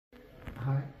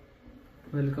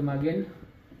Welcome again.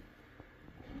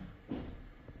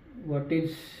 What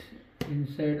is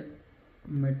inside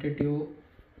Mitutoyo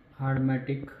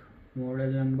hardmatic?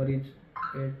 Model number is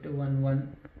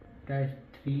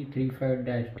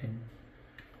 811-335-10.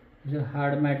 It's a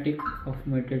hardmatic of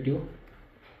Mitutoyo.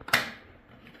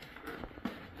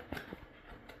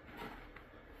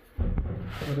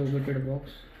 Corrugated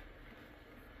box.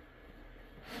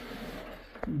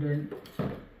 Then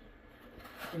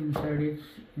inside is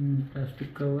in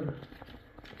plastic cover.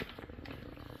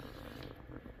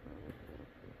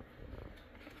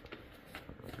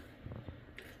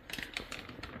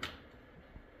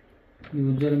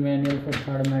 User manual for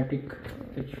hardmatic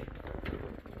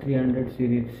H300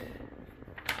 series.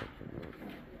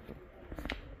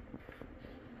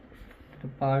 The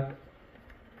part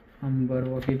number,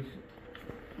 what is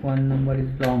 1 number is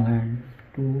long hand,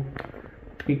 2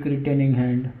 pick retaining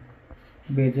hand,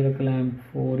 bezel clamp,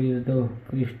 4 is the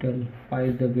crystal, 5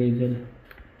 is the bezel,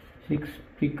 6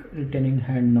 pick retaining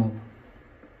hand knob.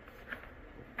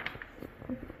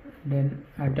 Then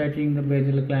attaching the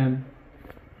bezel clamp,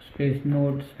 space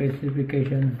note,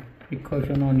 specification,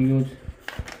 precaution on use.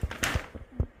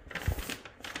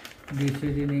 This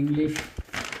is in English,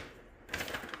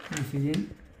 this is in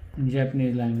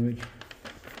Japanese language.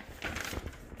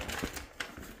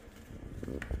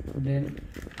 Then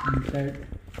inside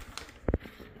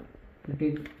it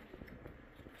is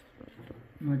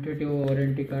Mitutoyo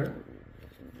warranty card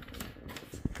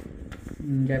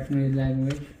in Japanese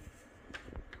language,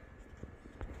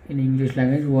 in English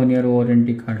language 1 year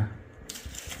warranty card.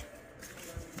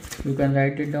 You can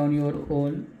write it down your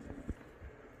own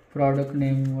product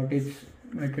name, what is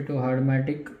Mitutoyo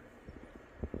hardmatic,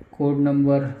 code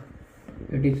number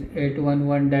it is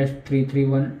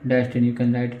 811-331-10. You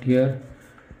can write it here.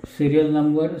 Serial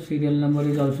number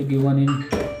is also given in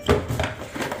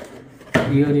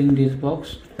here in this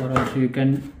box, or also you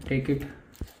can take it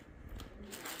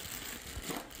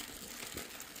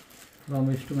from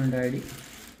instrument ID.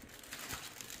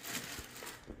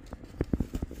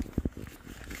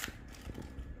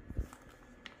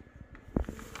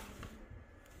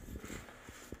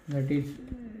 That is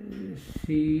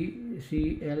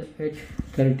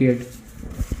CCLH38.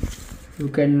 You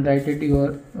can write it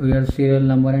your serial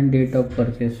number and date of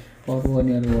purchase for 1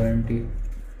 year warranty.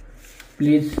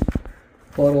 Please,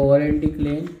 for warranty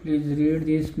claim, please read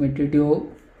this Mitutoyo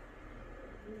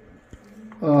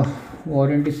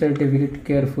warranty certificate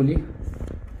carefully.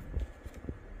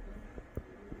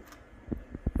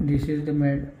 This is the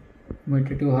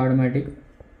Mitutoyo hardmatic.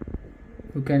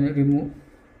 You can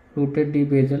rotate the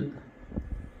bezel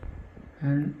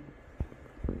and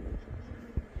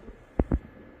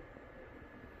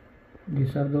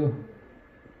these are the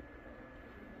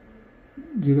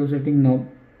zero setting knob.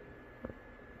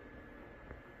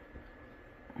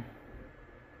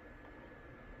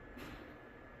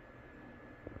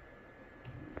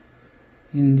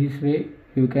 In this way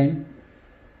you can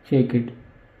check it.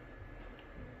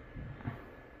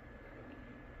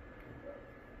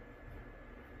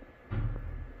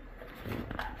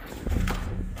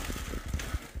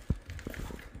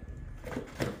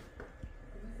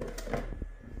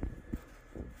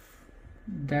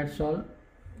 That's all.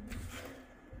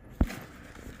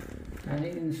 And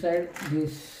inside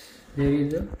this there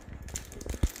is a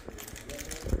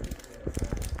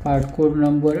part code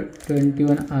number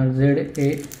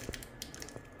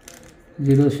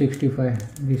 21RZA065.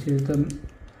 This is the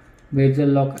bezel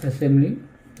lock assembly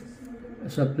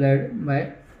supplied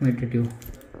by Mitutoyo.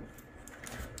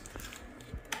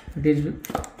 It is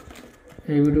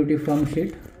heavy duty foam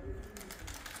sheet,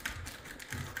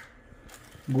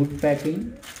 good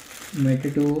packing.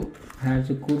 Mitutoyo has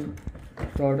a good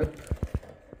product,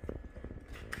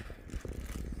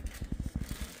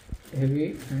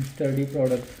 heavy and sturdy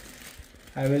product.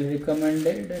 I will recommend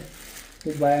it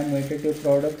to buy Mitutoyo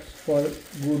products for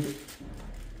good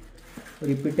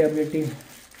repeatability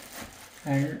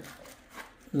and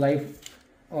life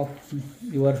of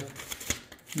your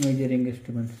measuring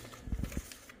instruments.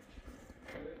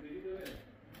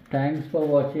 Thanks for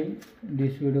watching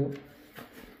this video.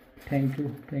 Thank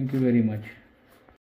you very much.